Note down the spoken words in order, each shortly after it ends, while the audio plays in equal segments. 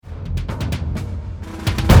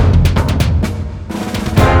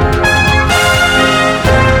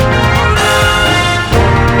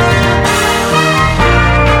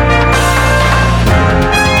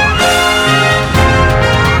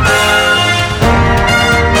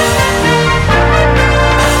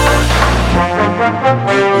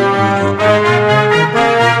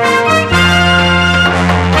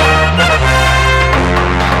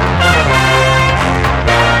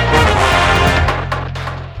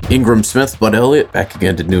Ingram Smith, Bud Elliott, back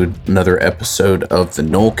again to do another episode of the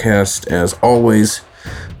Nolecast. As always,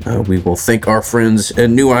 we will thank our friends at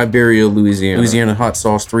New Iberia, Louisiana. Louisiana hot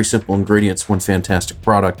sauce, 3 simple ingredients, 1 fantastic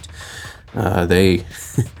product. They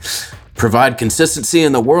provide consistency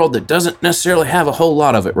in the world that doesn't necessarily have a whole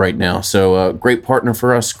lot of it right now. So great partner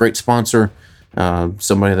for us, great sponsor.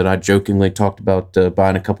 Somebody that I jokingly talked about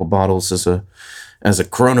buying a couple bottles as a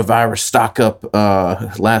coronavirus stock up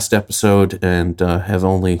last episode, and have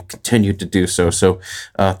only continued to do so. So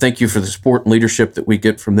thank you for the support and leadership that we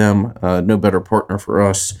get from them. No better partner for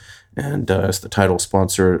us. And as the title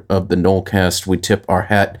sponsor of the Nolecast, we tip our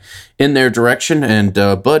hat in their direction. And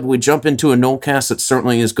Bud, we jump into a Nolecast that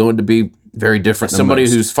certainly is going to be very different. Somebody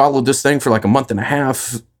who's followed this thing for like a month and a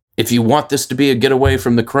half. If you want this to be a getaway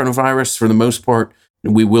from the coronavirus, for the most part,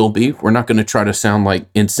 we will be. We're not going to try to sound like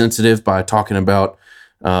insensitive by talking about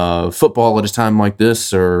football at a time like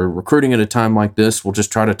this or recruiting at a time like this. We'll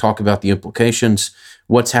just try to talk about the implications,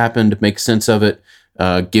 what's happened, make sense of it,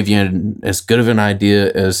 give you as good of an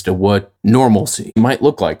idea as to what normalcy might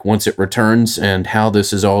look like once it returns and how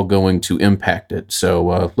this is all going to impact it.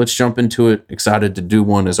 So let's jump into it. Excited to do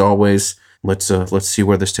one as always. Let's see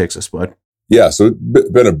where this takes us, Bud. Yeah, so it's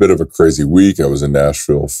been a bit of a crazy week. I was in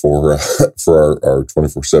Nashville for our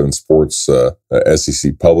 24/7 Sports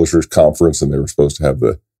SEC Publishers Conference, and they were supposed to have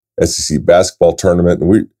the SEC basketball tournament. And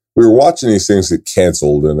we were watching these things get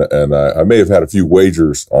canceled, and I may have had a few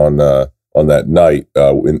wagers on that night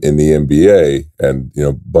in the NBA, and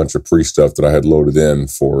a bunch of pre-stuff that I had loaded in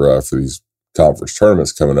for these conference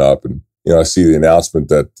tournaments coming up. And I see the announcement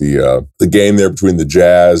that the game there between the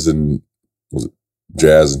Jazz and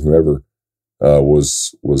whoever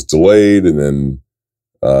was delayed and then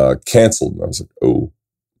canceled. And I was like, oh,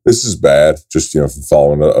 this is bad. Just, from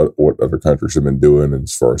following what other countries have been doing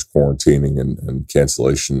as far as quarantining and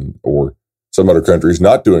cancellation, or some other countries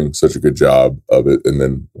not doing such a good job of it, and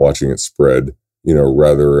then watching it spread,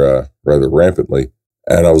 rather rampantly.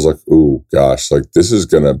 And I was like, oh gosh, like this is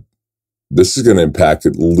gonna impact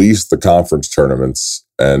at least the conference tournaments,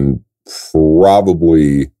 and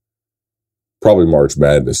probably March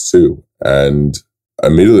Madness too. And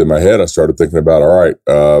immediately in my head, I started thinking about, all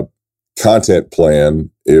right, content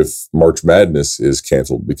plan if March Madness is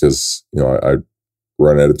canceled, because, I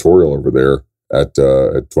run editorial over there at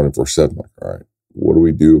 24/7. Like, all right, what do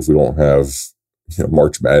we do if we don't have,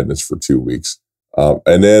 March Madness for 2 weeks?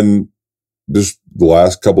 And then just the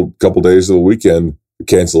last couple days of the weekend, the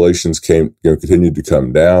cancellations continued to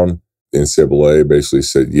come down. The NCAA basically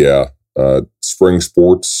said, yeah, spring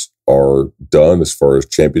sports are done as far as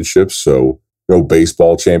championships. So no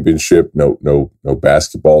baseball championship, no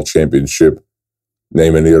basketball championship,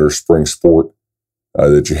 name any other spring sport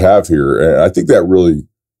that you have here. And I think that really,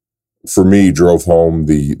 for me, drove home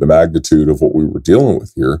the magnitude of what we were dealing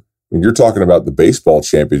with here. I mean, you're talking about the baseball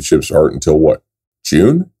championships aren't until what,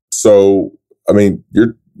 June? So, I mean,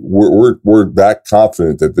 we're that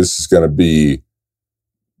confident that this is going to be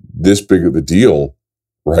this big of a deal,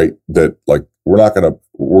 right? That like, we're going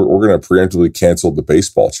to preemptively cancel the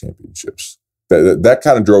baseball championships. That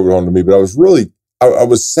kind of drove it home to me. But I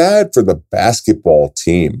was sad for the basketball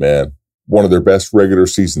team, man. One of their best regular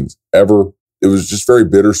seasons ever. It was just very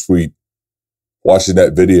bittersweet watching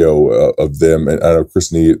that video of them. And I know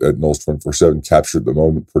Chris Nee at Knowles 24/7 captured the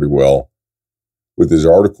moment pretty well with his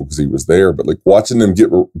article because he was there. But like watching them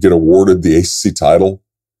get awarded the ACC title,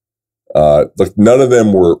 like none of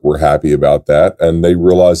them were happy about that, and they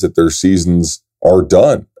realized that their seasons are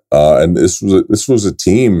done. And this was a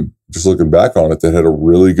team, just looking back on it, that had a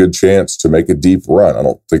really good chance to make a deep run. I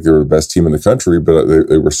don't think they were the best team in the country, but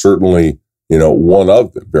they were certainly, one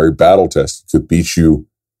of them. Very battle tested, could beat you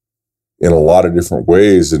in a lot of different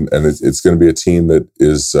ways, and it's going to be a team that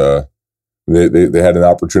is they had an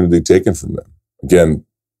opportunity taken from them. Again,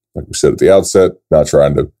 like we said at the outset, not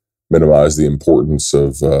trying to minimize the importance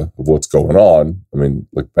of what's going on. I mean,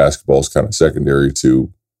 like basketball is kind of secondary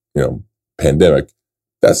to, pandemic.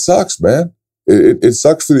 That sucks, man. It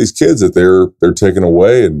sucks for these kids that they're taken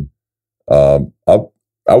away, and I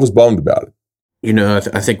was bummed about it.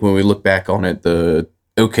 I think when we look back on it, the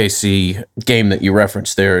OKC game that you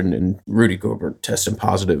referenced there, and Rudy Gobert testing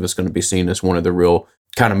positive is going to be seen as one of the real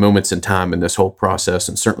kind of moments in time in this whole process,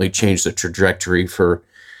 and certainly changed the trajectory for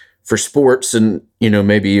sports, and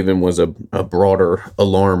maybe even was a broader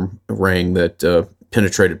alarm rang that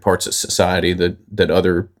penetrated parts of society that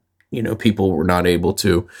other people were not able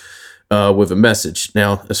to with a message.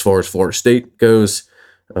 Now, as far as Florida State goes,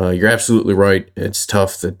 you're absolutely right. It's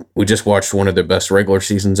tough that we just watched one of their best regular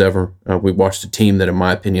seasons ever. We watched a team that, in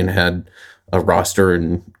my opinion, had a roster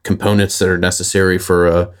and components that are necessary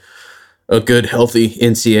for a good, healthy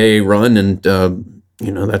NCAA run, and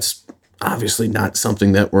that's obviously not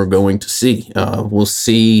something that we're going to see. We'll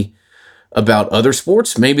see about other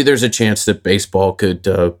sports. Maybe there's a chance that baseball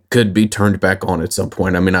could be turned back on at some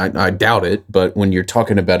point. I mean, I doubt it, but when you're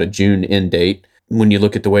talking about a June end date, when you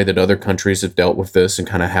look at the way that other countries have dealt with this and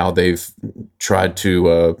kind of how they've tried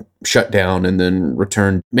to shut down and then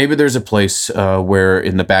return, maybe there's a place where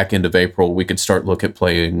in the back end of April we could start look at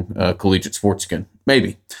playing collegiate sports again.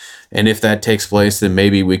 Maybe. And if that takes place, then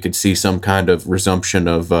maybe we could see some kind of resumption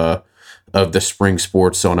of the spring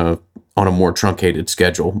sports on a more truncated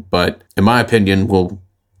schedule. But in my opinion, we'll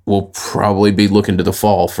probably be looking to the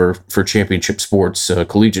fall for championship sports,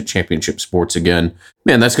 collegiate championship sports again.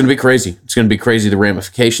 Man, that's going to be crazy. It's going to be crazy, the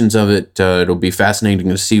ramifications of it. It'll be fascinating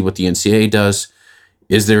to see what the NCAA does.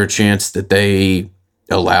 Is there a chance that they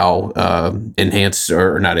allow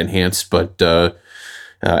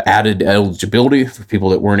added eligibility for people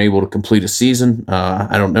that weren't able to complete a season?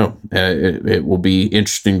 I don't know. It will be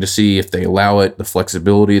interesting to see if they allow it, the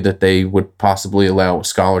flexibility that they would possibly allow with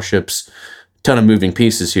scholarships. Ton of moving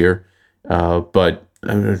pieces here, but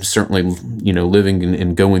certainly, living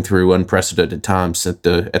and going through unprecedented times at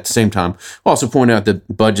the same time. I'll also point out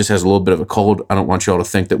that Bud just has a little bit of a cold. I don't want y'all to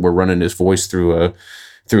think that we're running his voice through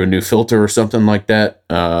a new filter or something like that.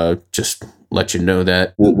 Just let you know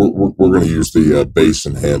that we're going to use the bass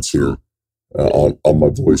enhance here on my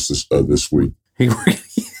voice this week.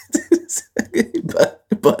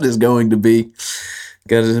 Bud is going to be.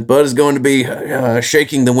 Bud is going to be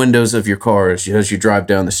shaking the windows of your car as you drive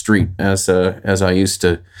down the street, as I used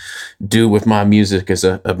to do with my music as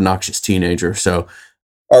an obnoxious teenager. So,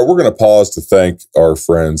 all right, we're going to pause to thank our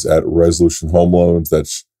friends at Resolution Home Loans.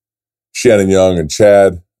 That's Shannon Young and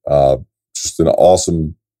Chad. Just an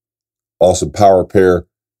awesome power pair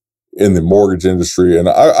in the mortgage industry, and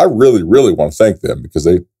I really, really want to thank them because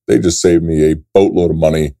they just saved me a boatload of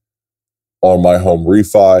money on my home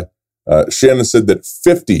refi. Shannon said that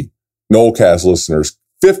 50 Nolecast listeners,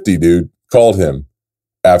 50, dude, called him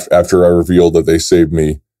after I revealed that they saved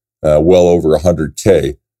me well over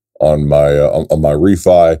 $100K on my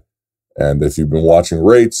refi. And if you've been watching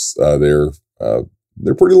rates, they're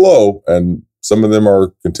pretty low, and some of them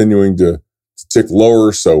are continuing to tick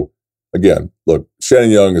lower. So again, look,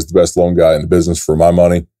 Shannon Young is the best loan guy in the business for my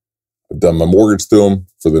money. I've done my mortgage through him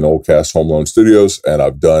for the Nolecast Home Loan Studios, and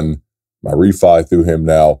I've done my refi through him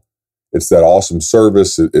now. It's that awesome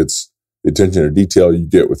service. It's the attention to detail you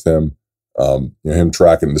get with him. Him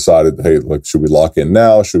tracking and decided, hey, like, should we lock in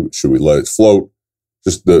now? Should we let it float?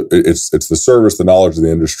 Just it's the service, the knowledge of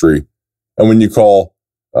the industry. And when you call,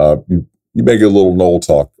 you may get a little Nole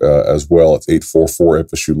talk as well. It's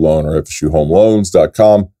 844-FSU-LOAN or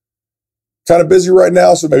FSUHomeLoans.com. Kind of busy right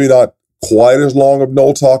now, so maybe not quite as long of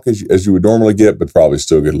Nole talk as you would normally get, but probably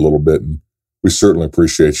still get a little bit. And we certainly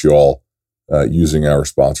appreciate you all using our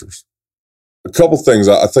sponsors. A couple things.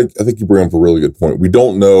 I think you bring up a really good point. We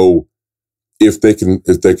don't know if they can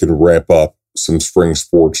ramp up some spring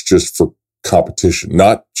sports just for competition,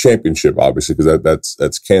 not championship, obviously, because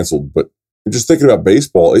that's canceled. But just thinking about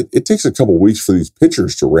baseball, it takes a couple weeks for these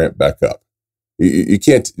pitchers to ramp back up. You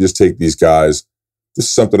can't just take these guys. This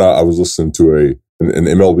is something I was listening to an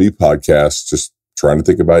MLB podcast, just trying to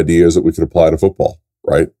think of ideas that we could apply to football,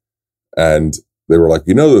 right? And they were like,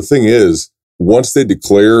 the thing is, once they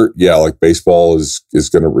declare, like baseball is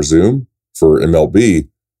going to resume for MLB,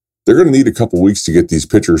 they're going to need a couple weeks to get these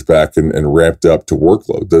pitchers back and ramped up to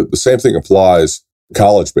workload. The same thing applies to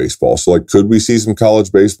college baseball. So, like, could we see some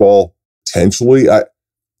college baseball potentially?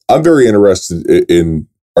 I'm very interested in,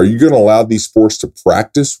 are you going to allow these sports to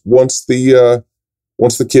practice once the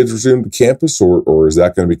kids resume to campus, or is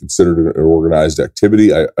that going to be considered an organized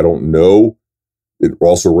activity? I don't know. It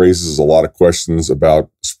also raises a lot of questions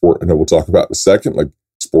about sport. I know we'll talk about in a second, like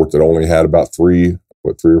sport that only had about 3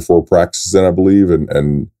 or 4 practices in, I believe,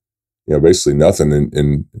 and basically nothing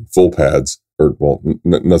in full pads, or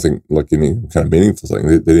nothing like any kind of meaningful thing.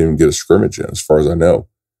 They didn't even get a scrimmage in, as far as I know.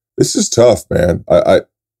 This is tough, man. I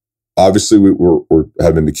obviously we're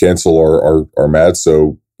having to cancel our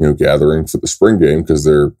MADSO gathering for the spring game because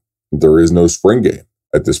there is no spring game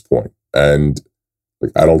at this point, and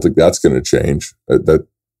I don't think that's going to change. That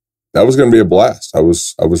was going to be a blast. I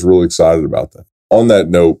was really excited about that. On that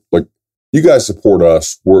note, you guys support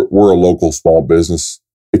us. We're a local small business.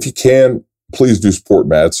 If you can, please do support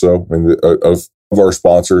MADSO. I mean, of our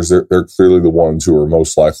sponsors, they're clearly the ones who are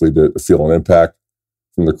most likely to feel an impact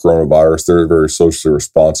from the coronavirus. They're a very socially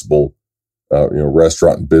responsible,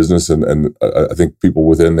 restaurant and business, and I think people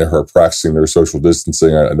within there are practicing their social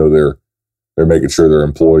distancing. I know they're making sure their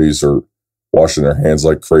employees are washing their hands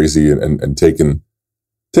like crazy and taking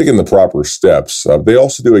taking the proper steps. They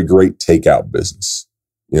also do a great takeout business,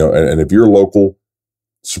 and if you're local,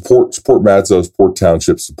 support Matzo, support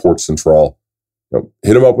Township, support Central.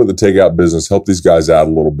 Hit them up with the takeout business. Help these guys out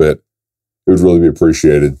a little bit. It would really be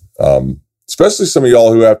appreciated. Especially some of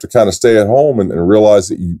y'all who have to kind of stay at home and realize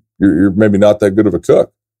that you're maybe not that good of a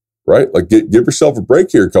cook, right? Like give yourself a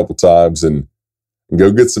break here a couple times and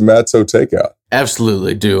go get some Matzo takeout.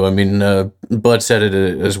 Absolutely do. I mean, Bud said it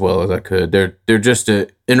as well as I could. They're just an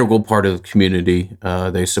integral part of the community.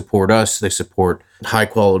 They support us. They support high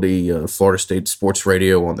quality Florida State sports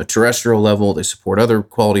radio on the terrestrial level. They support other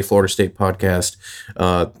quality Florida State podcasts.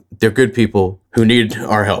 They're good people who need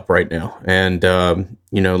our help right now. And,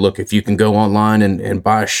 look, if you can go online and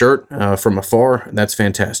buy a shirt from afar, that's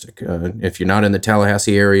fantastic. If you're not in the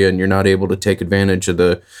Tallahassee area and you're not able to take advantage of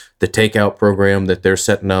the takeout program that they're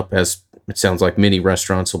setting up, as it sounds like many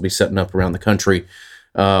restaurants will be setting up around the country.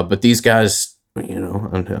 But these guys, I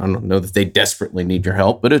don't know that they desperately need your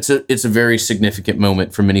help, but it's a very significant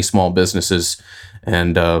moment for many small businesses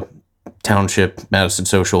and Township, Madison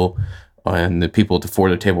Social, and the people at the For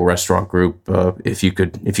the Table Restaurant Group. If you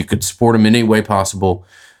could support them in any way possible,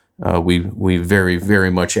 we very,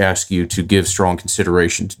 very much ask you to give strong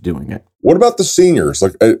consideration to doing it. What about the seniors?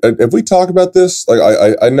 Like, have we talked about this? Like,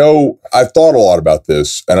 I know I've thought a lot about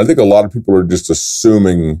this, and I think a lot of people are just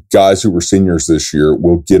assuming guys who were seniors this year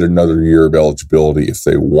will get another year of eligibility if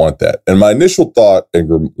they want that. And my initial thought,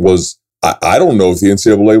 Ingram, was I don't know if the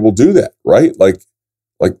NCAA will do that, right? Like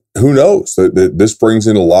who knows? This brings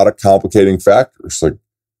in a lot of complicating factors, like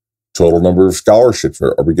total number of scholarships.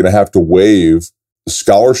 Are we going to have to waive the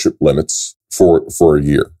scholarship limits for a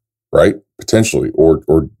year, right? Potentially,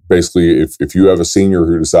 or basically, if you have a senior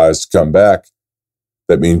who decides to come back,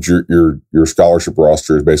 that means your scholarship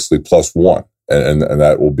roster is basically +1, and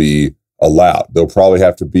that will be allowed. There'll probably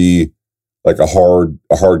have to be like a hard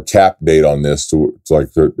cap date on this to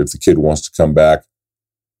if the kid wants to come back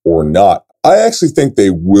or not. I actually think they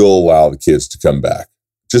will allow the kids to come back,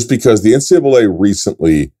 just because the NCAA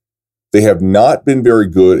recently, they have not been very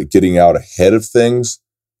good at getting out ahead of things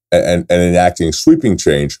and enacting sweeping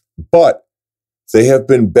change, but they have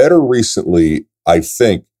been better recently, I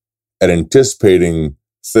think, at anticipating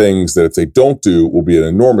things that if they don't do will be an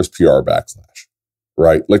enormous PR backlash,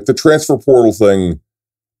 right? Like the transfer portal thing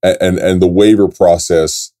and the waiver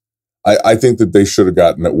process. I think that they should have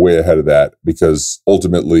gotten way ahead of that, because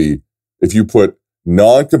ultimately, if you put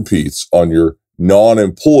non-competes on your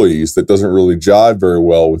non-employees, that doesn't really jive very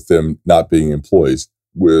well with them not being employees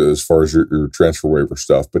as far as your transfer waiver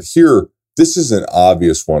stuff. But here, this is an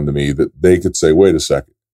obvious one to me that they could say, wait a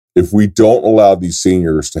second, if we don't allow these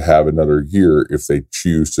seniors to have another year, if they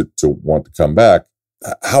choose to want to come back,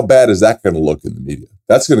 how bad is that going to look in the media?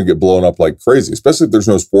 That's going to get blown up like crazy, especially if there's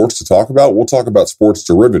no sports to talk about. We'll talk about sports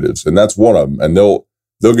derivatives, and that's one of them, and they'll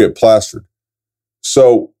get plastered.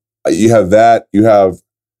 So you have that.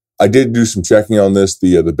 I did do some checking on this,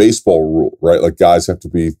 the baseball rule, right? Like guys have to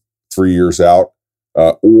be 3 years out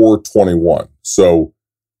or 21. So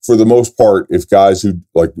for the most part, if guys who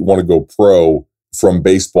want to go pro from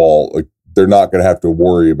baseball, they're not going to have to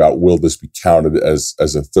worry about will this be counted as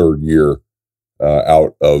a third year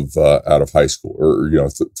out of high school, or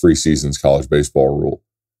 3 seasons college baseball rule.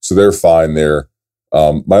 So they're fine there.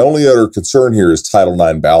 My only other concern here is Title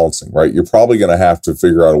IX balancing, right? You're probably going to have to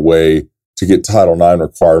figure out a way to get Title IX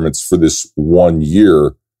requirements for this 1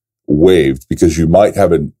 year waived, because you might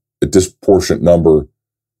have a disproportionate number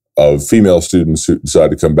of female students who decide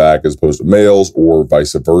to come back as opposed to males, or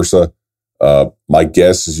vice versa. My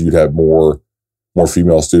guess is you'd have more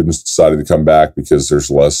female students decided to come back because there's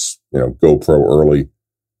less, go pro early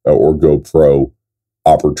or go pro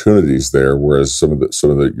opportunities there. Whereas some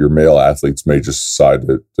of your male athletes may just decide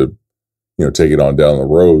to take it on down the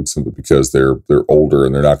road simply because they're older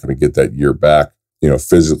and they're not going to get that year back,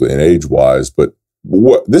 physically and age wise. But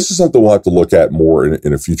this is something we'll have to look at more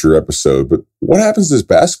in a future episode. But what happens to this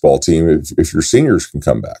basketball team if your seniors can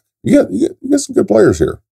come back? You got some good players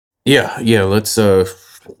here. Yeah. Let's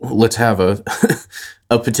have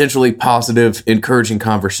a potentially positive, encouraging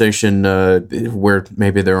conversation where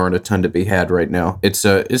maybe there aren't a ton to be had right now.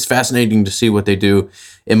 It's fascinating to see what they do.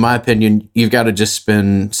 In my opinion, you've got to just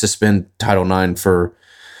suspend Title IX for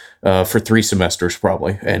 3 semesters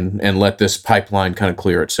probably, and let this pipeline kind of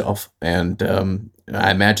clear itself. And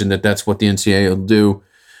I imagine that's what the NCAA will do,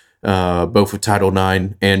 both with Title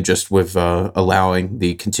IX and just with allowing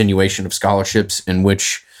the continuation of scholarships, in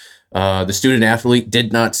which the student athlete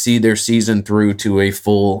did not see their season through to a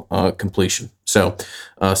full completion. So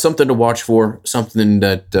something to watch for, something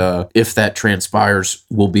that if that transpires,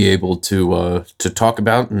 we'll be able to talk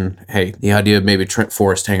about. And hey, the idea of maybe Trent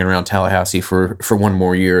Forrest hanging around Tallahassee for one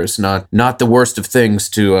more year is not the worst of things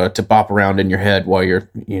to bop around in your head while you're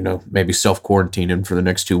maybe self-quarantining for the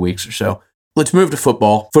next 2 weeks or so. Let's move to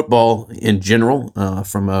football. Football in general,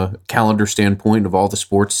 from a calendar standpoint of all the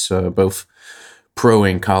sports, both pro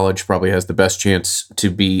and college, probably has the best chance to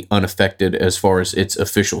be unaffected as far as its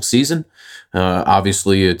official season.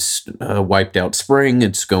 Obviously, it's wiped out spring.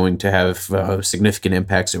 It's going to have significant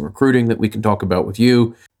impacts in recruiting that we can talk about with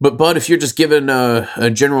you. But Bud, if you're just given your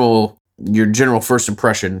general first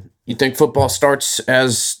impression, you think football starts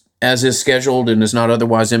as is scheduled and is not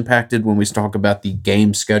otherwise impacted when we talk about the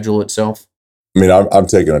game schedule itself? I mean, I'm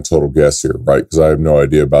taking a total guess here, right? Because I have no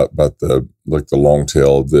idea about the long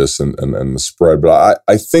tail of this and the spread, but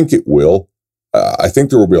I think it will. I think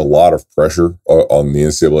there will be a lot of pressure on the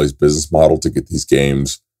NCAA's business model to get these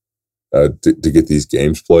games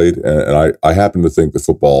played, and I happen to think the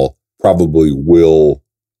football probably will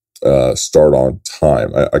start on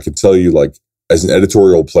time. I can tell you, like, as an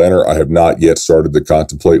editorial planner, I have not yet started to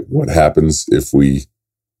contemplate what happens if we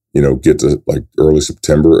get to like early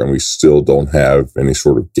September and we still don't have any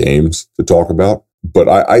sort of games to talk about. But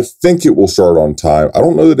I think it will start on time. I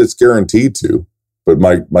don't know that it's guaranteed to, but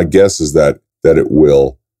my guess is that it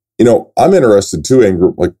will. I'm interested too,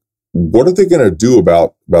 Ingram, like, what are they going to do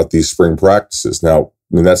about these spring practices? Now,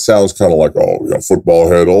 I mean, that sounds kind of like,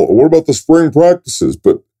 football head. What about the spring practices?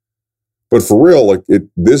 But for real, like,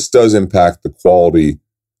 this does impact the quality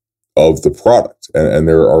of the product. And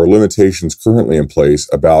there are limitations currently in place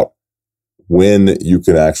about when you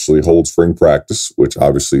can actually hold spring practice, which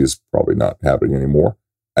obviously is probably not happening anymore.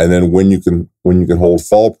 And then when you can hold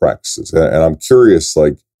fall practices. And I'm curious,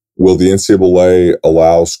 like, will the NCAA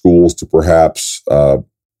allow schools to perhaps,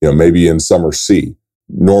 maybe in summer C,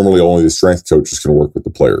 normally only the strength coaches can work with the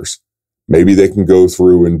players. Maybe they can go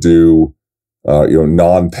through and do,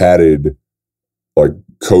 non-padded, like,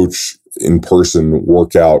 coach in-person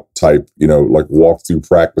workout type, like walk-through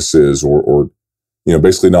practices or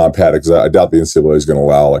basically non-padded, because I doubt the NCAA is going to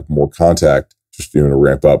allow like more contact just to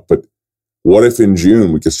ramp up. But what if in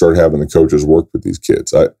June we could start having the coaches work with these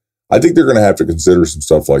kids? I think they're going to have to consider some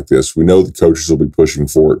stuff like this. We know the coaches will be pushing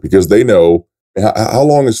for it because they know how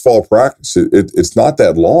long is fall practice. It's not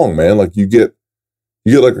that long, man. Like you get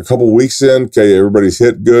like a couple of weeks in. Okay, everybody's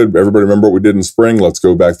hit good. Everybody remember what we did in spring. Let's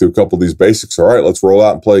go back through a couple of these basics. All right, let's roll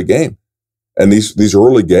out and play a game. And these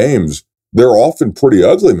early games, they're often pretty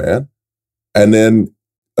ugly, man. And then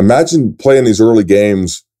imagine playing these early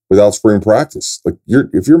games without spring practice. Like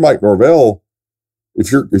if you're Mike Norvell,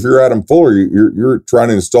 if you're Adam Fuller, you're trying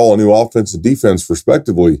to install a new offense and defense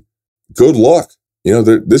respectively. Good luck.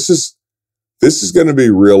 This is going to be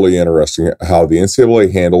really interesting how the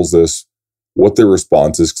NCAA handles this, what their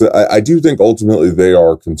response is. Because I do think ultimately they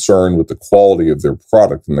are concerned with the quality of their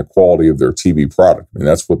product and the quality of their TV product. I mean,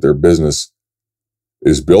 that's what their business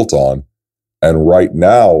is built on. And right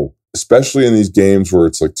now, especially in these games where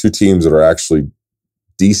it's like two teams that are actually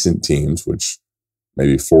decent teams, which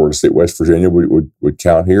maybe Florida State, West Virginia would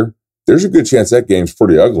count here, there's a good chance that game's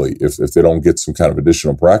pretty ugly if they don't get some kind of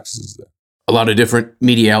additional practices there. A lot of different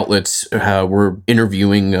media outlets were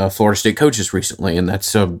interviewing Florida State coaches recently, and that's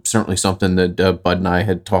certainly something that Bud and I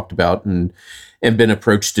had talked about and been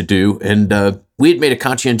approached to do. And we had made a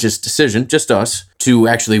conscientious decision, just us, to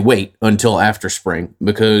actually wait until after spring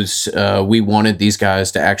because we wanted these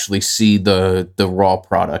guys to actually see the raw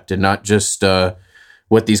product and not just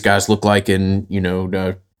what these guys look like in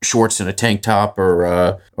shorts and a tank top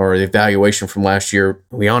or the evaluation from last year.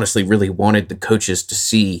 We honestly really wanted the coaches to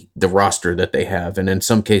see the roster that they have, and in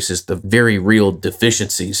some cases, the very real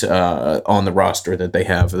deficiencies on the roster that they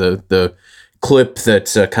have. The clip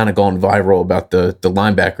that's kind of gone viral about the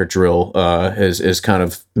linebacker drill is kind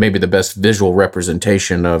of maybe the best visual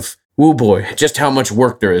representation of, oh boy, just how much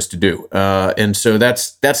work there is to do. And so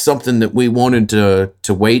that's something that we wanted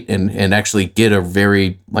to wait and actually get a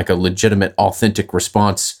very like a legitimate, authentic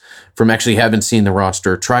response from actually having seen the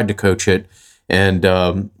roster, tried to coach it, and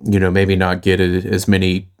maybe not get as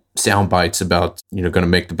many sound bites about going to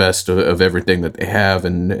make the best of everything that they have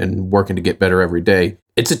and working to get better every day.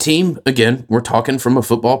 It's a team, again, we're talking from a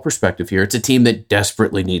football perspective here. It's a team that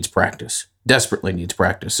desperately needs practice.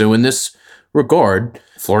 So in this regard,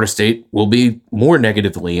 Florida State will be more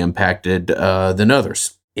negatively impacted than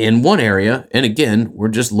others in one area. And again, we're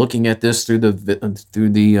just looking at this through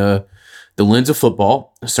the lens of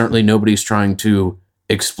football. Certainly, nobody's trying to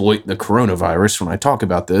exploit the coronavirus when I talk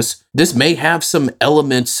about this. This may have some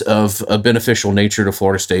elements of a beneficial nature to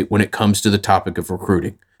Florida State when it comes to the topic of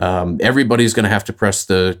recruiting. Everybody's going to have to press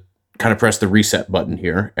the reset button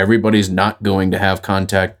here. Everybody's not going to have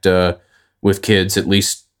contact with kids, at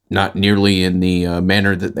least not nearly in the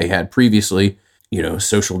manner that they had previously.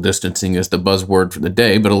 Social distancing is the buzzword for the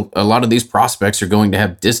day, but a lot of these prospects are going to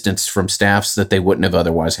have distance from staffs that they wouldn't have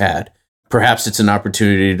otherwise had. Perhaps it's an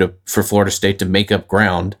opportunity for Florida State to make up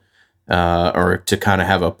ground or to kind of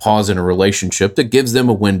have a pause in a relationship that gives them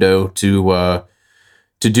a window to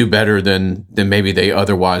do better than maybe they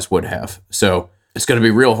otherwise would have. So it's going to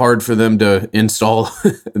be real hard for them to install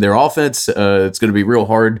their offense. It's going to be real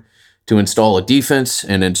hard to install a defense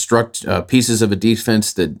and instruct pieces of a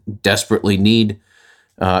defense that desperately need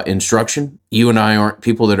instruction. You and I aren't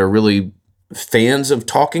people that are really fans of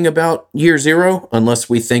talking about year zero unless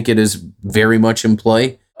we think it is very much in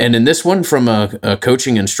play. And in this one, from a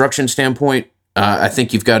coaching instruction standpoint, I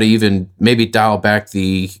think you've got to even maybe dial back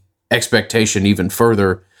the expectation even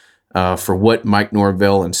further for what Mike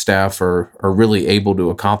Norvell and staff are really able to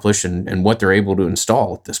accomplish and what they're able to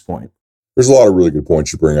install at this point. There's a lot of really good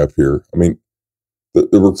points you bring up here. I mean,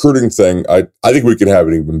 the recruiting thing, I think we can have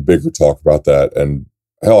an even bigger talk about that. And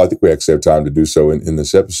hell, I think we actually have time to do so in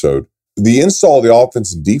this episode. The install of the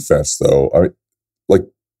offense and defense, though, I mean,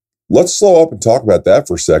 let's slow up and talk about that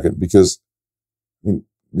for a second, because you're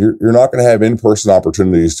not going to have in-person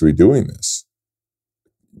opportunities to be doing this.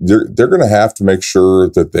 They're going to have to make sure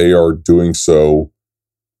that they are doing so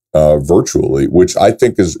virtually, which I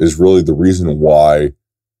think is really the reason why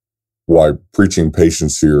preaching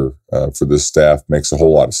patience here for this staff makes a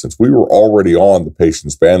whole lot of sense. We were already on the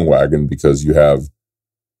patience bandwagon because you have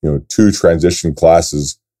 2 transition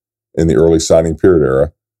classes in the early signing period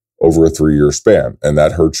era over a 3-year span, and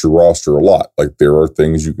that hurts your roster a lot. There are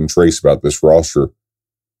things you can trace about this roster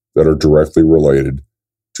that are directly related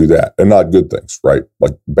to that, and not good things, right?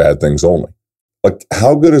 Bad things only.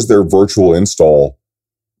 How good is their virtual install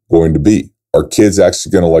going to be? Are kids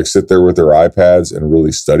actually going to sit there with their iPads and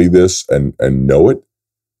really study this and know it?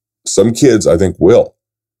 Some kids, I think, will.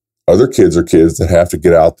 Other kids are kids that have to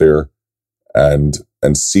get out there and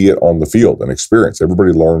see it on the field and experience.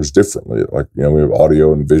 Everybody learns differently. We have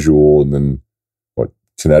audio and visual, and then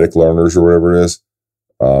kinetic learners or whatever it is.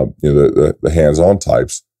 The hands-on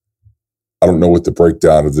types. I don't know what the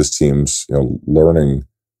breakdown of this team's learning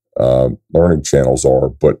channels are,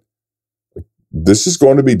 but this is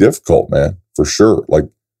going to be difficult, man, for sure.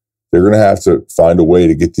 They're going to have to find a way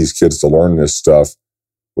to get these kids to learn this stuff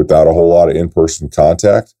without a whole lot of in-person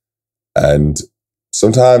contact. And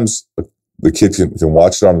sometimes the kid can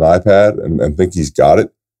watch it on an iPad and think he's got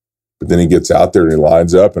it, but then he gets out there and he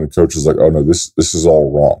lines up and the coach is like, oh no, this is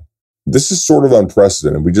all wrong. This is sort of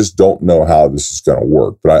unprecedented. We just don't know how this is going to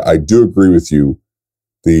work. But I do agree with you.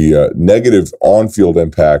 The negative on-field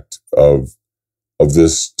impact of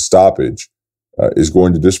this stoppage is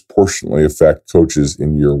going to disproportionately affect coaches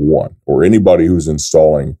in year one, or anybody who's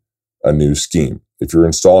installing a new scheme. If you're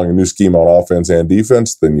installing a new scheme on offense and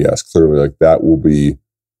defense, then yes, clearly that will be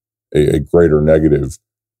a greater negative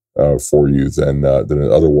for you than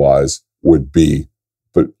it otherwise would be.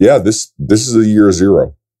 But yeah, this is a year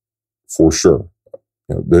zero for sure.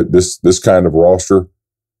 This kind of roster,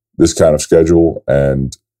 this kind of schedule,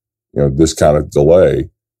 and this kind of delay,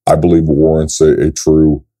 I believe warrants a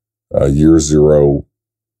true year zero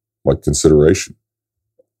consideration.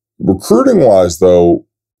 Recruiting wise, though,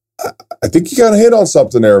 I think you kind of hit on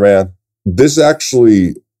something there, man. This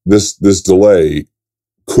delay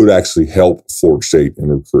could actually help Florida State in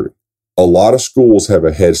recruiting. A lot of schools have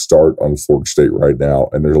a head start on Florida State right now,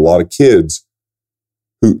 and there's a lot of kids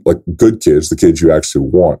who, good kids, the kids you actually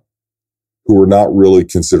want, who are not really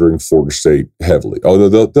considering Florida State heavily.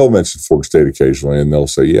 Although they'll mention Florida State occasionally, and they'll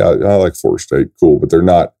say, yeah, I like Florida State, cool, but they're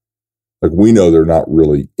not, we know they're not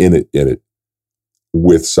really in it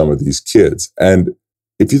with some of these kids. And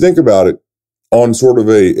if you think about it on sort of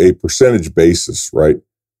a percentage basis, right?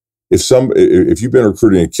 If you've been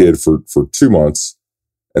recruiting a kid for 2 months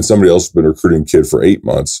and somebody else has been recruiting a kid for 8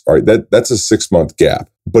 months, all right, that's a 6-month gap.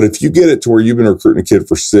 But if you get it to where you've been recruiting a kid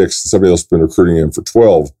for 6 and somebody else has been recruiting him for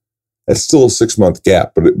 12, that's still a 6-month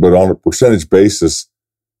gap. But on a percentage basis,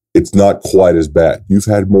 it's not quite as bad. You've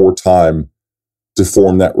had more time to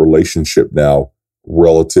form that relationship now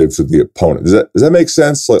relative to the opponent. Does that make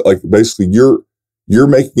sense? Basically you're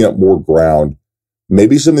making up more ground.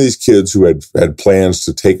 Maybe some of these kids who had plans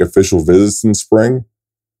to take official visits in spring,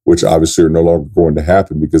 which obviously are no longer going to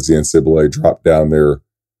happen because the NCAA dropped down their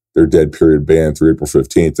dead period ban through April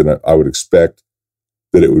 15th. And I would expect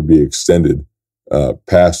that it would be extended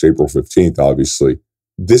past April 15th, obviously.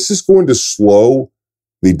 this is going to slow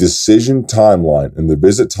the decision timeline and the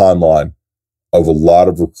visit timeline of a lot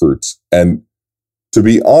of recruits. And to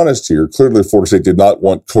be honest here, clearly Florida State did not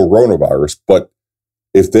want coronavirus, but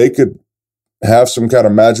if they could have some kind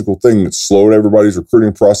of magical thing that slowed everybody's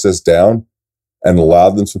recruiting process down and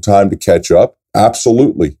allowed them some time to catch up,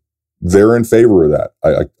 absolutely. They're in favor of that.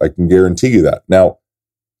 I can guarantee you that. Now,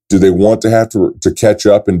 do they want to have to catch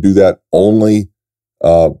up and do that only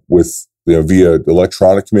with via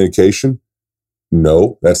electronic communication?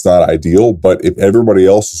 No, that's not ideal. But if everybody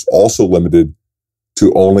else is also limited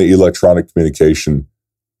to only electronic communication,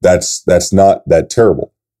 that's not that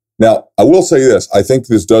terrible. Now, I will say this. I think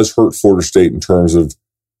this does hurt Florida State in terms of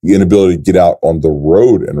the inability to get out on the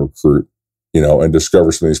road and recruit, and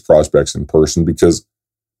discover some of these prospects in person, because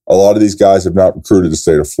a lot of these guys have not recruited the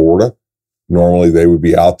state of Florida. Normally, they would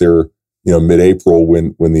be out there, mid-April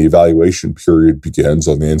when the evaluation period begins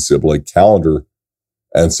on the NCAA calendar,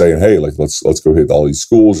 and saying, hey, let's go hit all these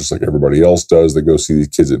schools just like everybody else does. They go see these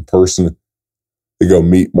kids in person. They go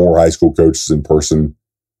meet more high school coaches in person,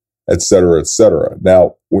 et cetera, et cetera.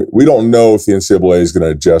 Now, we don't know if the NCAA is going to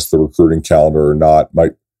adjust the recruiting calendar or not.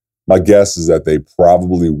 My guess is that they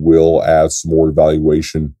probably will add some more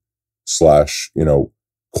evaluation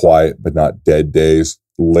 / quiet but not dead days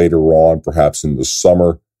later on, perhaps in the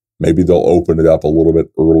summer. Maybe they'll open it up a little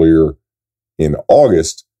bit earlier in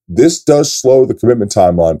August. This does slow the commitment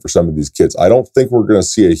timeline for some of these kids. I don't think we're going to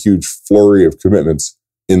see a huge flurry of commitments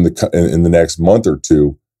in the next month or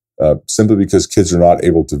two, simply because kids are not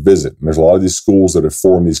able to visit. And there's a lot of these schools that have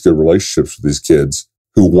formed these good relationships with these kids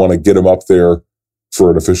who want to get them up there for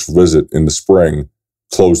an official visit in the spring,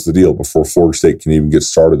 close the deal before Florida State can even get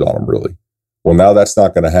started on them, really. Well, now that's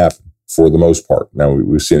not going to happen for the most part. Now,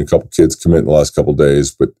 we've seen a couple kids commit in the last couple of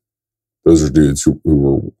days, but those are dudes who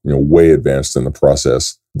were way advanced in the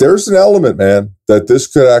process. There's an element, man, that this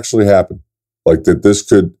could actually happen.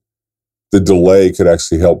 The delay could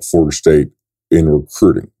actually help Florida State in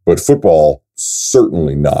recruiting. But football,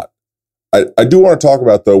 certainly not. I do want to talk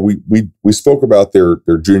about, though, we spoke about their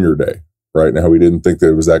junior day, right? And how we didn't think that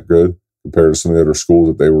it was that good compared to some of the other schools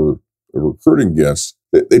that they were recruiting against.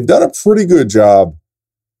 They've done a pretty good job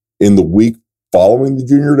in the week following the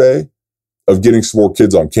junior day of getting some more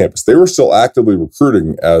kids on campus. They were still actively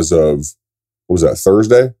recruiting as of, what was that,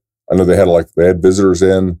 Thursday? I know they had visitors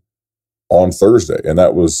in on Thursday, and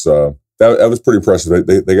that was pretty impressive.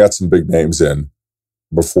 They got some big names in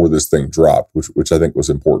before this thing dropped, which I think was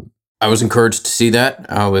important. I was encouraged to see that.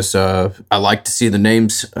 I like to see the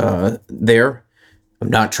names there. I'm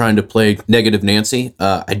not trying to play negative Nancy.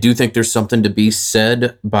 I do think there's something to be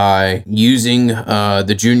said by using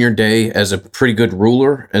the junior day as a pretty good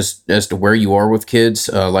ruler as to where you are with kids,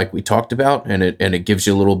 like we talked about, and it gives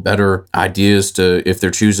you a little better idea as to if they're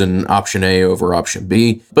choosing option A over option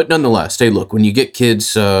B. But nonetheless, hey, look, when you get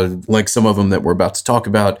kids like some of them that we're about to talk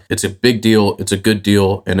about, it's a big deal, it's a good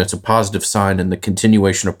deal, and it's a positive sign in the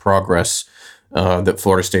continuation of progress that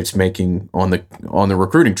Florida State's making on the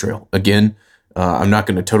recruiting trail. Again, I'm not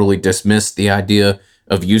going to totally dismiss the idea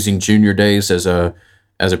of using junior days as a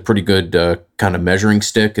pretty good kind of measuring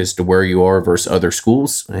stick as to where you are versus other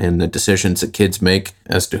schools and the decisions that kids make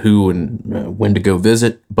as to who and when to go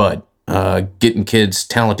visit. But getting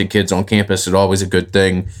talented kids on campus is always a good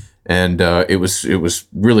thing. And it was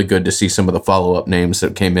really good to see some of the follow-up names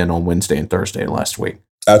that came in on Wednesday and Thursday last week.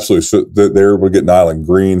 Absolutely. So they're able to get Nyland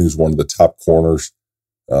Green, who's one of the top corners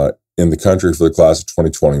in the country for the class of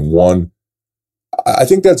 2021. I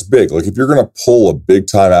think that's big. Like, if you're going to pull a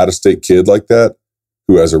big-time out-of-state kid like that,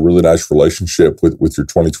 who has a really nice relationship with your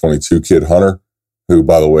 2022 kid, Hunter, who,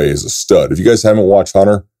 by the way, is a stud. If you guys haven't watched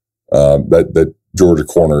Hunter, that Georgia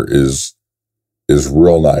corner is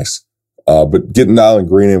real nice. But getting Nyland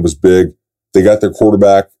Green in was big. They got their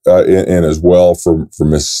quarterback in as well from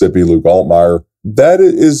Mississippi, Luke Altmaier. That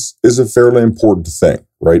is a fairly important thing,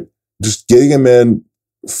 right? Just getting him in,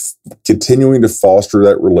 continuing to foster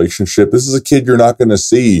that relationship. This is a kid you're not going to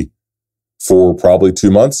see for probably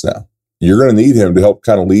 2 months now. You're going to need him to help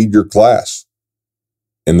kind of lead your class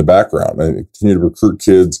in the background and continue to recruit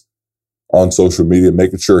kids on social media,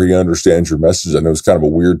 making sure he understands your message. I know it's kind of a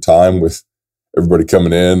weird time with everybody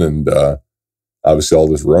coming in and obviously all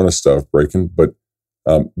this Rona stuff breaking, but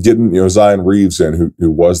getting Zion Reeves in,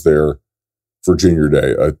 who was there for junior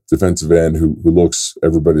day, a defensive end who looks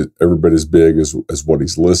everybody as big as what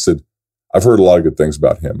he's listed. I've heard a lot of good things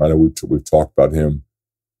about him. I know we've talked about him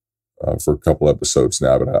for a couple episodes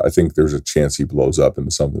now, but I think there's a chance he blows up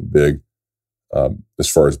into something big. As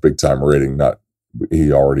far as big time rating,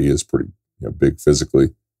 he already is pretty big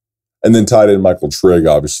physically. And then tight end Michael Trigg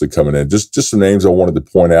obviously coming in. Just some names I wanted to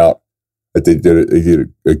point out that they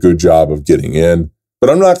did a good job of getting in. But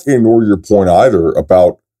I'm not going to ignore your point either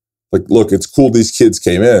about, like, look, it's cool these kids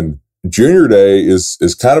came in. Junior day is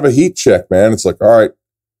kind of a heat check, man. It's like, all right,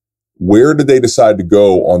 where did they decide to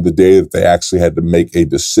go on the day that they actually had to make a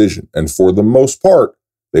decision? And for the most part,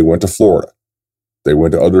 they went to Florida. They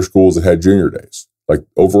went to other schools that had junior days. Like,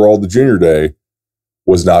 overall, the junior day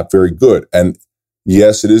was not very good. And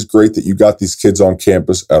yes, it is great that you got these kids on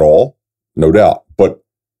campus at all, no doubt. But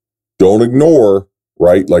don't ignore,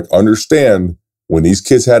 right? Like, understand when these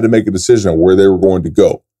kids had to make a decision on where they were going to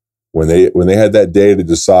go, when they had that day to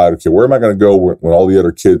decide, okay, where am I going to go when all the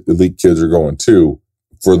other elite kids are going too?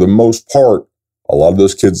 For the most part, a lot of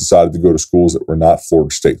those kids decided to go to schools that were not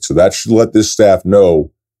Florida State. So that should let this staff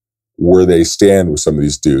know where they stand with some of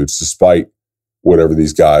these dudes, despite whatever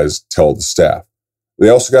these guys tell the staff. They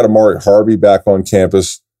also got Amari Harvey back on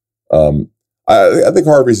campus. I think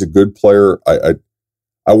Harvey's a good player.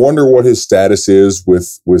 I wonder what his status is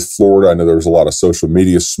with Florida. I know there was a lot of social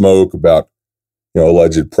media smoke about,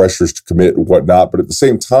 alleged pressures to commit and whatnot. But at the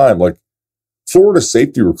same time, like, Florida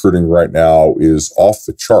safety recruiting right now is off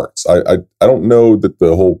the charts. I don't know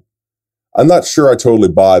that I'm not sure I totally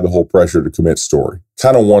buy the whole pressure to commit story.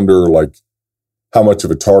 Kind of wonder, like, how much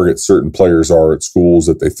of a target certain players are at schools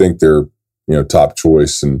that they think they're, top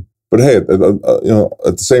choice. But hey, at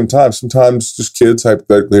the same time, sometimes just kids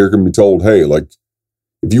hypothetically are going to be told, hey, like,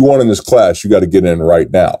 if you want in this class, you got to get in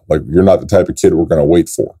right now. Like, you're not the type of kid we're going to wait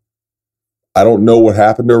for. I don't know what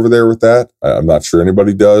happened over there with that. I'm not sure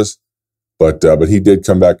anybody does, but he did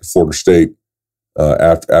come back to Florida State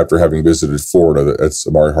after having visited Florida. That's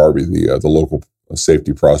Amari Harvey, the local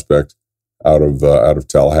safety prospect out of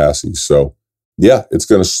Tallahassee. So yeah, it's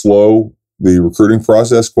going to slow the recruiting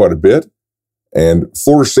process quite a bit. And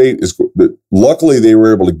Florida State luckily they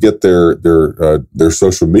were able to get their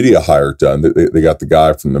social media hire done. They got the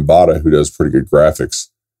guy from Nevada who does pretty good graphics,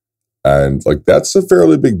 and like, that's a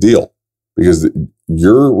fairly big deal because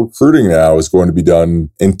your recruiting now is going to be done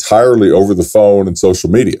entirely over the phone and social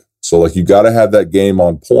media. So like, you got to have that game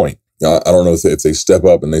on point. I don't know if they step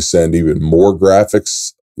up and they send even more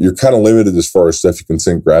graphics. You're kind of limited as far as stuff you can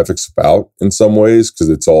send graphics about in some ways, because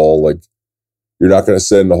it's all like, you're not going to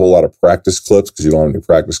send a whole lot of practice clips because you don't have any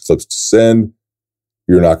practice clips to send.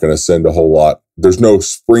 You're not going to send a whole lot. There's no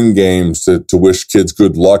spring games to wish kids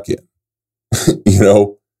good luck in,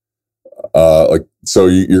 so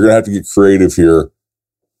you're going to have to get creative here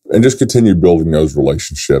and just continue building those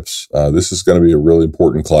relationships. This is going to be a really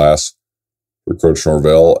important class for Coach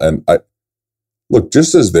Norvell. And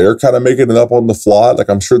just as they're kind of making it up on the fly, like,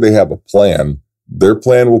 I'm sure they have a plan. Their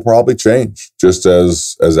plan will probably change just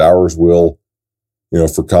as ours will,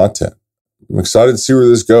 for content. I'm excited to see where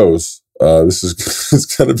this goes. This is it's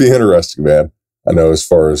going to be interesting, man. I know as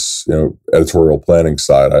far as, editorial planning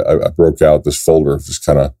side, I broke out this folder of just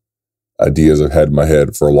kind of ideas I've had in my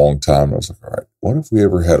head for a long time. And I was like, all right, what if we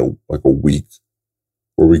ever had a week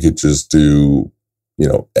where we could just do,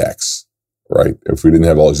 X, right? If we didn't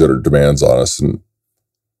have all these other demands on us. And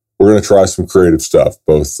we're going to try some creative stuff,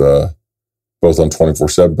 both on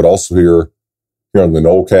 24/7, but also here on the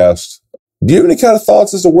Nolecast. Do you have any kind of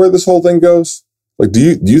thoughts as to where this whole thing goes? Like, do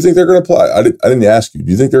you think they're going to play? I didn't ask you.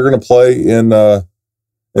 Do you think they're going to play in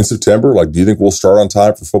September? Like, do you think we'll start on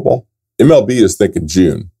time for football? MLB is thinking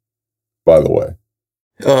June, by the way.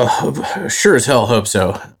 Sure as hell hope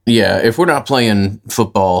so. Yeah, if we're not playing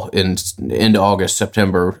football in August,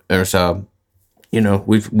 September, there's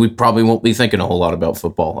we probably won't be thinking a whole lot about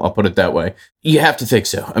football. I'll put it that way. You have to think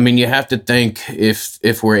so. I mean, you have to think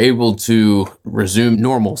if we're able to resume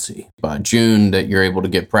normalcy by June, that you're able to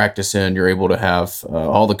get practice in, you're able to have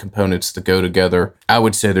all the components that go together. I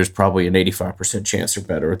would say there's probably an 85% chance or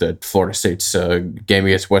better that Florida State's game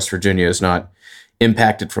against West Virginia is not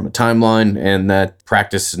impacted from a timeline, and that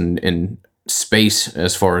practice and space,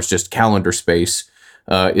 as far as just calendar space,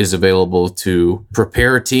 is available to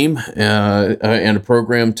prepare a team and a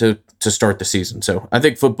program to start the season. So I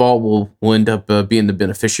think football will end up being the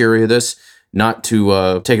beneficiary of this, not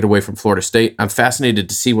to take it away from Florida State. I'm fascinated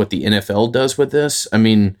to see what the NFL does with this. I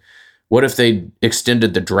mean, what if they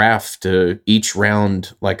extended the draft to each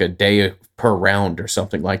round like a day per round or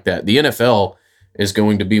something like that? The NFL is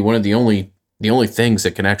going to be one of the only things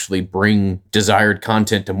that can actually bring desired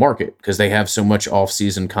content to market, because they have so much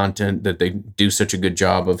off-season content that they do such a good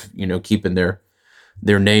job of, keeping their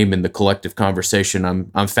name in the collective conversation.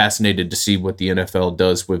 I'm fascinated to see what the NFL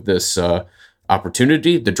does with this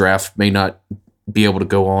opportunity. The draft may not be able to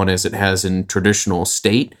go on as it has in traditional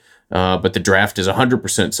state, but the draft is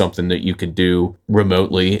 100% something that you could do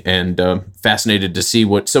remotely, and fascinated to see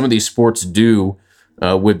what some of these sports do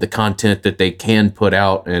with the content that they can put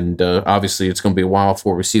out. And obviously it's going to be a while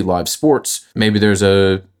before we see live sports. Maybe there's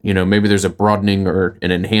a broadening or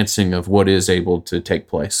an enhancing of what is able to take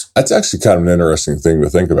place. That's actually kind of an interesting thing to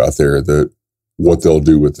think about there, that what they'll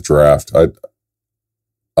do with the draft. I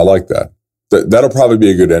like that. That'll probably be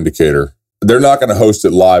a good indicator. They're not going to host it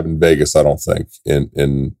live in Vegas, I don't think, in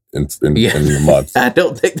a month. I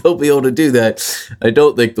don't think they'll be able to do that.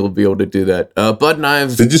 Bud and I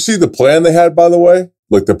have... Did you see the plan they had, by the way?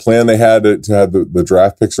 Like the plan they had to have the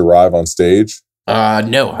draft picks arrive on stage?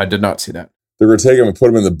 No, I did not see that. They're going to take them and put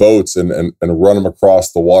them in the boats and run them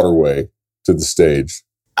across the waterway to the stage.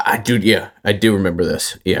 I do remember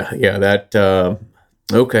this. Yeah, that...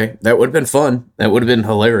 Okay, that would have been fun. That would have been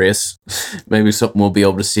hilarious. Maybe something we'll be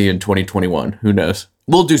able to see in 2021. Who knows?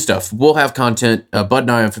 We'll do stuff. We'll have content. Bud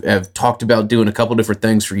and I have talked about doing a couple different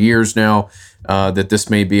things for years now that this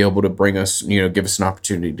may be able to bring us, give us an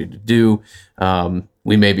opportunity to do.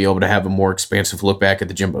 We may be able to have a more expansive look back at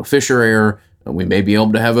the Jimbo Fisher era. We may be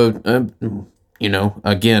able to have again,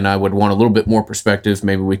 I would want a little bit more perspective.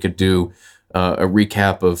 Maybe we could do a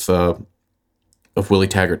recap of Willie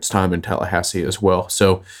Taggart's time in Tallahassee as well.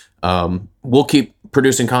 So we'll keep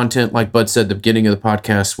producing content. Like Bud said at the beginning of the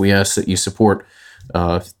podcast, we ask that you support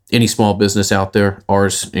any small business out there,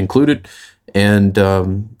 ours included. And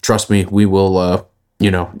trust me, we will,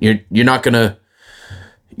 you're not going to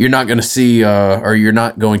see, or you're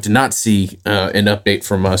not going to not see an update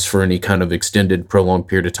from us for any kind of extended, prolonged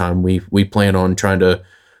period of time. We plan on trying to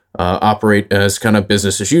operate as kind of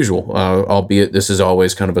business as usual, albeit this is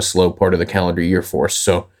always kind of a slow part of the calendar year for us.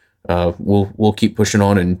 So we'll keep pushing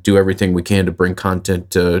on and do everything we can to bring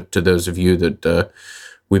content to those of you that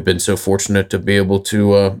we've been so fortunate to be able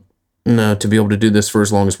to do this for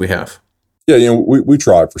as long as we have. Yeah, we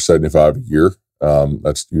try for 75 a year.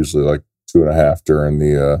 That's usually like 2.5 during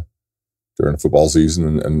the football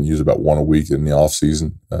season, and use about 1 a week in the off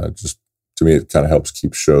season. Just to me, it kind of helps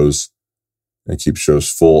keep shows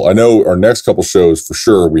full. I know our next couple shows for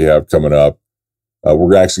sure we have coming up.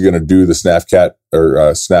 We're actually going to do the snap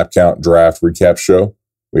count draft recap show.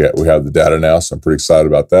 We have the data now, so I'm pretty excited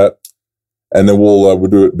about that. And then we'll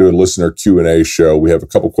do a listener Q&A show. We have a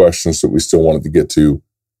couple questions that we still wanted to get to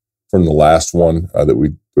from the last one that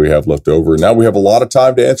we have left over. Now we have a lot of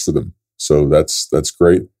time to answer them, so that's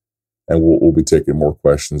great. And we'll be taking more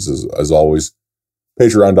questions as always.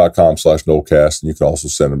 Patreon.com/Nolecast, and you can also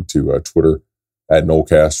send them to Twitter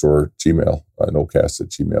 @Nolecast or Gmail,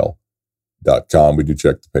 Nolecast@gmail.com. We do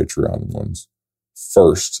check the Patreon ones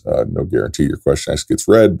first. No guarantee your question actually gets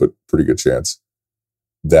read, but pretty good chance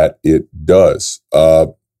that it does.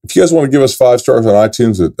 If you guys want to give us 5 stars on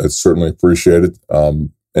iTunes, that's certainly appreciated.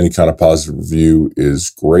 Any kind of positive review is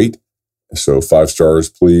great. So 5 stars,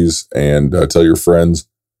 please, and tell your friends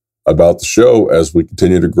about the show as we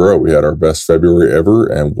continue to grow. We had our best February ever,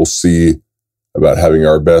 and we'll see about having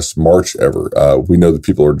our best March ever. We know that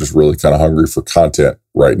people are just really kind of hungry for content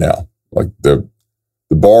right now. Like the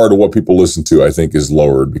bar to what people listen to, I think, is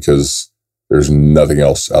lowered because there's nothing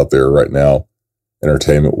else out there right now,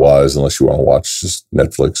 entertainment wise, unless you want to watch just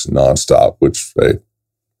Netflix nonstop, which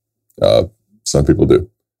some people do.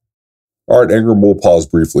 All right, Ingram, we'll pause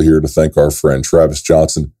briefly here to thank our friend Travis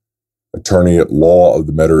Johnson, attorney at law of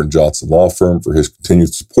the Metter and Johnson Law Firm, for his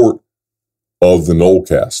continued support of the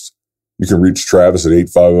Nolecast. You can reach Travis at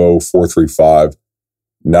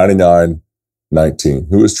 850-435-9919.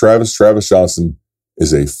 Who is Travis? Travis Johnson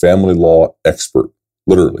is a family law expert.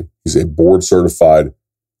 Literally, he's a board-certified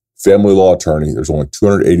family law attorney. There's only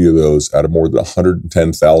 280 of those out of more than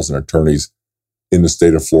 110,000 attorneys in the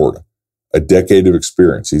state of Florida. A decade of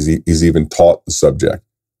experience. He's even taught the subject.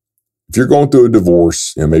 If you're going through a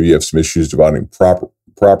divorce, maybe you have some issues dividing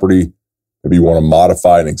property, maybe you want to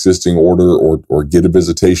modify an existing order or get a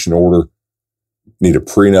visitation order, need a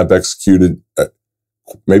prenup executed,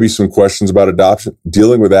 maybe some questions about adoption,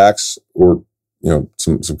 dealing with acts or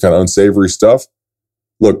some kind of unsavory stuff.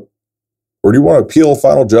 Look, or do you want to appeal a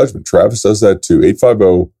final judgment? Travis does that too.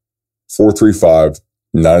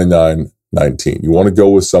 850-435-9919. You want to go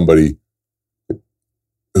with somebody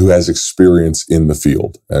who has experience in the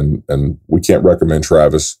field. And we can't recommend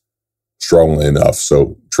Travis strongly enough.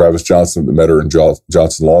 So Travis Johnson, the Metter and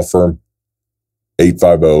Johnson Law Firm,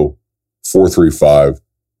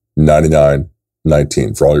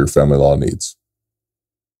 850-435-9919 for all your family law needs.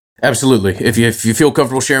 Absolutely. If you feel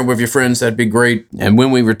comfortable sharing with your friends, that'd be great. And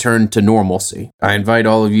when we return to normalcy, I invite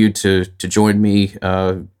all of you to join me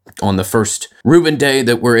on the first Reuben Day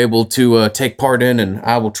that we're able to take part in, and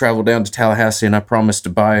I will travel down to Tallahassee, and I promise to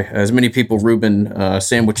buy as many people Reuben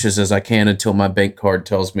sandwiches as I can until my bank card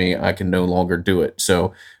tells me I can no longer do it.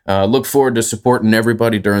 So look forward to supporting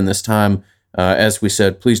everybody during this time. As we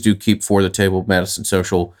said, please do keep For the Table Madison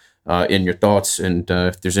Social in your thoughts, and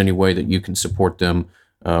if there's any way that you can support them,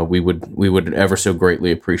 we would ever so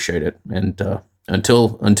greatly appreciate it. And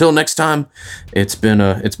until next time, it's been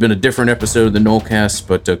a different episode of the Nolecast,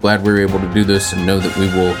 but glad we were able to do this and know that we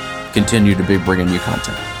will continue to be bringing you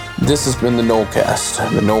content. This has been the Nolecast.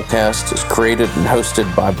 The Nolecast is created and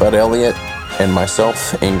hosted by Bud Elliott and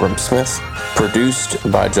myself, Ingram Smith.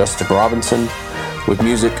 Produced by Justin Robinson, with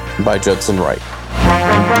music by Judson Wright.